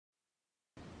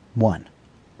1.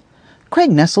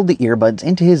 Craig nestled the earbuds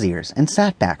into his ears and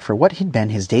sat back for what had been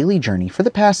his daily journey for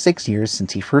the past 6 years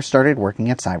since he first started working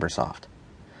at Cybersoft.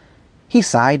 He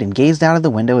sighed and gazed out of the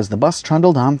window as the bus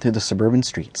trundled on through the suburban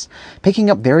streets, picking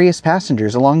up various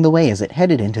passengers along the way as it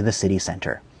headed into the city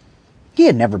center. He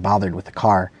had never bothered with a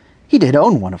car. He did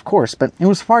own one, of course, but it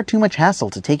was far too much hassle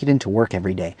to take it into work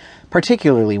every day,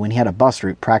 particularly when he had a bus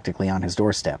route practically on his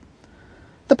doorstep.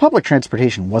 The public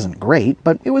transportation wasn't great,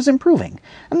 but it was improving,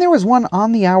 and there was one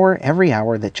on the hour every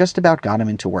hour that just about got him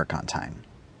into work on time.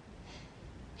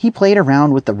 He played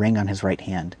around with the ring on his right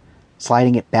hand,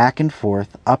 sliding it back and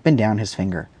forth, up and down his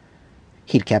finger.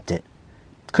 He'd kept it.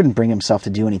 Couldn't bring himself to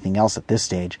do anything else at this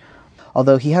stage,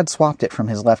 although he had swapped it from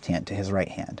his left hand to his right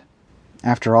hand.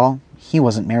 After all, he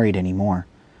wasn't married anymore.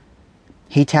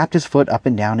 He tapped his foot up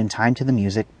and down in time to the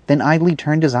music, then idly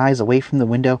turned his eyes away from the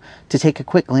window to take a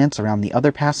quick glance around the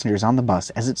other passengers on the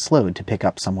bus as it slowed to pick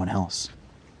up someone else.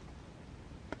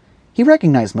 He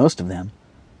recognized most of them.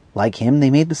 Like him, they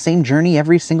made the same journey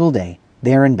every single day,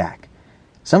 there and back.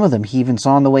 Some of them he even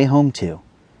saw on the way home, too.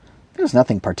 There was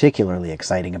nothing particularly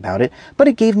exciting about it, but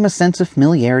it gave him a sense of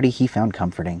familiarity he found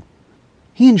comforting.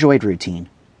 He enjoyed routine.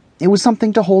 It was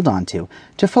something to hold on to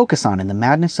focus on in the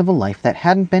madness of a life that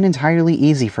hadn't been entirely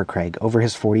easy for Craig over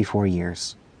his 44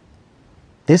 years.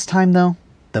 This time, though,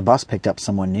 the bus picked up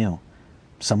someone new.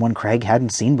 Someone Craig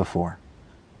hadn't seen before.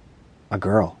 A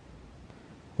girl.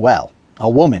 Well, a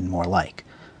woman, more like.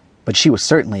 But she was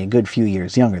certainly a good few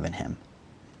years younger than him.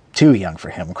 Too young for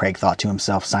him, Craig thought to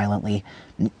himself silently.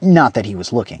 Not that he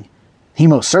was looking. He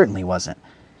most certainly wasn't.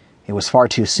 It was far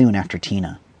too soon after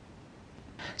Tina.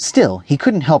 Still, he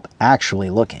couldn't help actually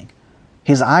looking.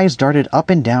 His eyes darted up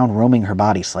and down, roaming her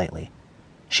body slightly.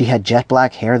 She had jet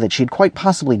black hair that she'd quite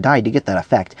possibly dyed to get that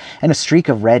effect, and a streak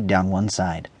of red down one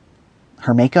side.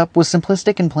 Her makeup was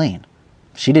simplistic and plain.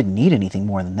 She didn't need anything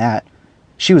more than that.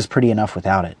 She was pretty enough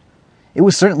without it. It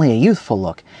was certainly a youthful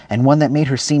look, and one that made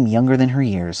her seem younger than her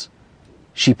years.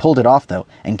 She pulled it off, though,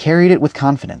 and carried it with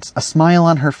confidence, a smile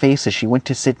on her face as she went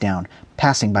to sit down,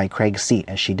 passing by Craig's seat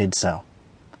as she did so.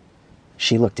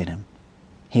 She looked at him.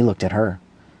 He looked at her.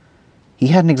 He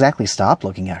hadn't exactly stopped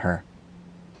looking at her.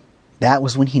 That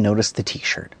was when he noticed the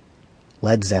t-shirt.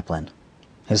 Led Zeppelin.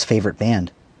 His favorite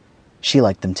band. She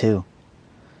liked them too.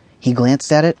 He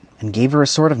glanced at it and gave her a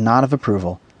sort of nod of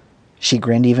approval. She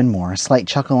grinned even more, a slight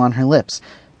chuckle on her lips,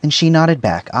 and she nodded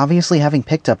back, obviously having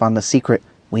picked up on the secret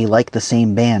 "we like the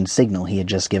same band" signal he had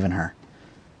just given her.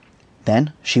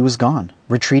 Then she was gone,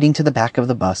 retreating to the back of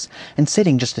the bus and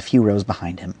sitting just a few rows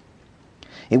behind him.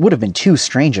 It would have been too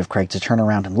strange of Craig to turn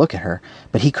around and look at her,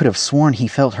 but he could have sworn he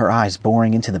felt her eyes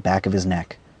boring into the back of his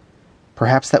neck.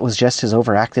 Perhaps that was just his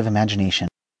overactive imagination.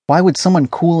 Why would someone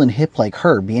cool and hip like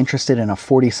her be interested in a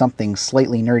 40-something,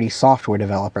 slightly nerdy software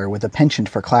developer with a penchant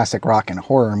for classic rock and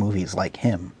horror movies like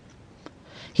him?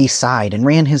 He sighed and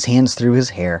ran his hands through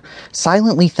his hair,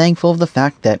 silently thankful of the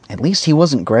fact that at least he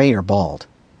wasn't gray or bald.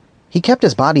 He kept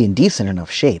his body in decent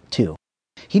enough shape, too.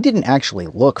 He didn't actually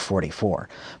look 44.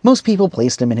 Most people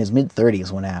placed him in his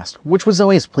mid-30s when asked, which was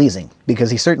always pleasing,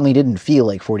 because he certainly didn't feel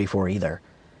like 44 either.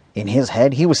 In his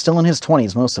head, he was still in his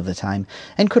 20s most of the time,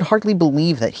 and could hardly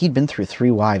believe that he'd been through 3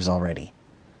 wives already.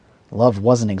 Love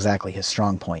wasn't exactly his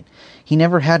strong point. He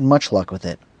never had much luck with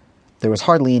it. There was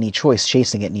hardly any choice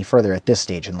chasing it any further at this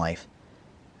stage in life,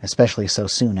 especially so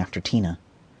soon after Tina.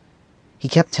 He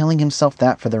kept telling himself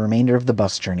that for the remainder of the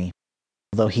bus journey,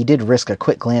 although he did risk a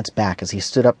quick glance back as he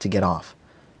stood up to get off.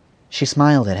 She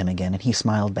smiled at him again, and he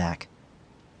smiled back.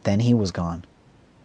 Then he was gone.